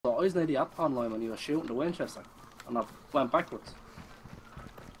was near the up on line when he was shooting the Winchester, and I went backwards.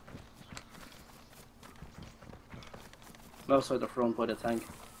 Outside the front by the tank.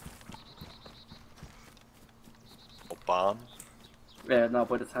 Or barn? Yeah, no,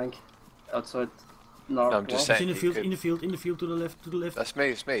 by the tank. Outside north. No, I'm just saying. In the field, to the left. That's me,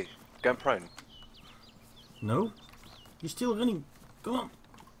 it's me. Going prone. No, he's still running. Come on,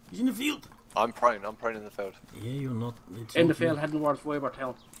 he's in the field. I'm prone in the field. Yeah, you're not. It's in not the field, you. heading towards Vybor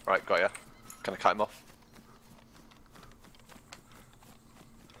town. Right, got ya. Can I cut him off?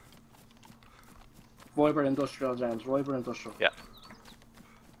 Vybor Industrial, James. Vybor Industrial. Yeah.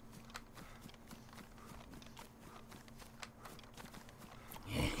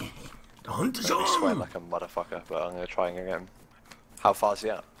 The hunt is I swear on. like a motherfucker, but I'm gonna try and get him. How far is he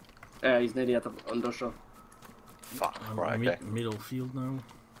at? He's nearly at the industrial. Fuck, I'm right, okay. Middle field now.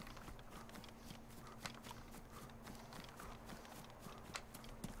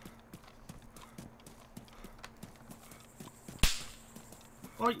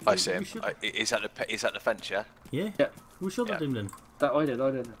 Oh, I see him. He's at the fence, yeah? Yeah? Yeah. Who shot at him then? That I did.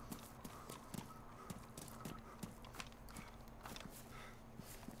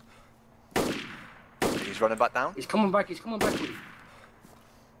 He's running back down? He's coming back with you.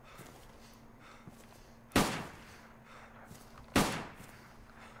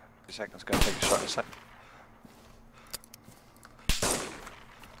 2 seconds, gonna take a shot in a sec.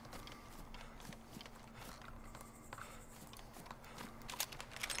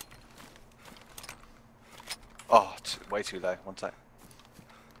 Oh, way too low. 1 sec.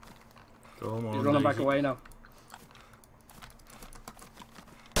 Come on, He's running back Daisy. away now.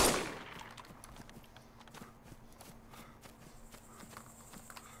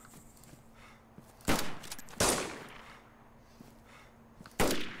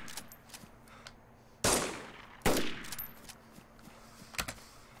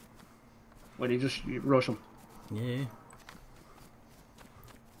 Wait, you just rush him. Yeah.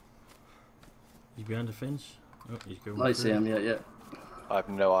 He's behind the fence. Oh, he's going. I see him, yeah. I have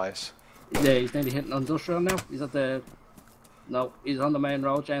no eyes. Yeah, he's nearly hitting industrial now. He's at the... No, he's on the main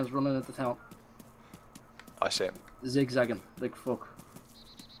road, James, running into town. I see him. Zigzagging, like fuck.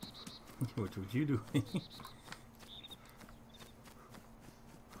 What would you do?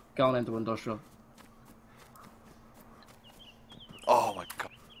 Going into industrial. Oh my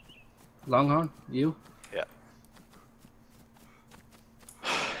god. Longhorn, you? Yeah.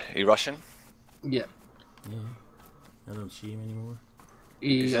 You rushing? Yeah. Yeah. I don't see him anymore.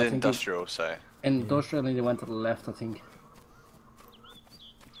 He's I in think industrial, so. Industrial, and he went to the left, I think.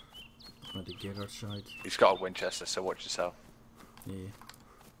 At the Gerrard side. He's got a Winchester, so watch yourself. Yeah.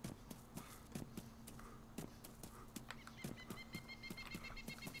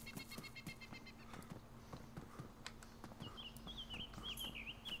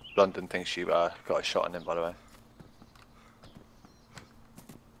 London thinks you got a shot on him, by the way.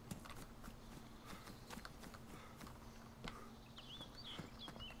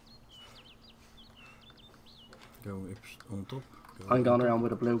 Going up on top. I'm going around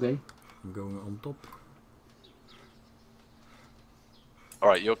with a blue guy. I'm going on top.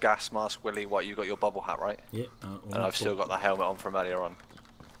 Alright, your gas mask, Willie, what, you got your bubble hat, right? Yeah. And I've still got the helmet on from earlier on.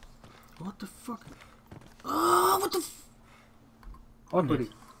 What the fuck? Oh, what the f... Oh, buddy.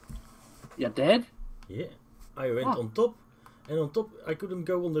 You're dead? Yeah. I went on top. And on top, I couldn't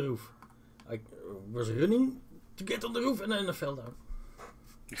go on the roof. I was running to get on the roof and then I fell down.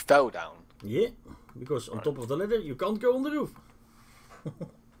 You fell down? Yeah. Because on top of the ladder, you can't go on the roof.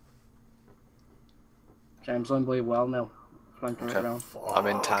 James, I'm by well now. Flanking Okay. around. I'm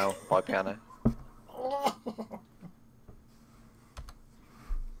in town by piano.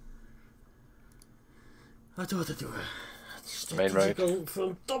 I thought I'd do a Main road. strategical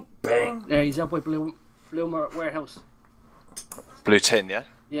from top. Bang! Yeah, he's up by Blue Warehouse. Blue tin, yeah?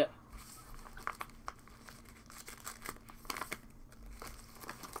 Yeah.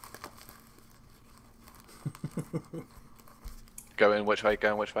 Going which way?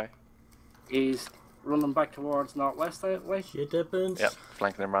 He's running back towards northwest way. Shit happens. Yep,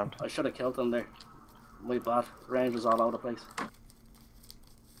 flanking him round. I should have killed him there. My bad. Range was all over the place.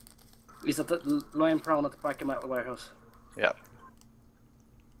 He's at the lying prone at the back of Metal Warehouse. Yep.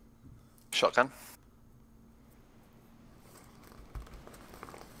 Shotgun.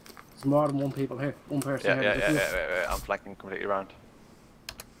 There's more than one people here. One person here. Yeah. I'm flanking completely round.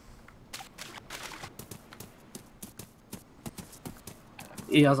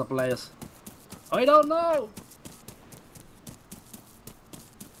 He has a blaze. I don't know!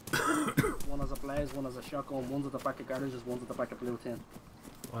 One has a blaze, one has a shotgun, one's at the back of garages, one's at the back of blue tin.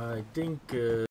 I think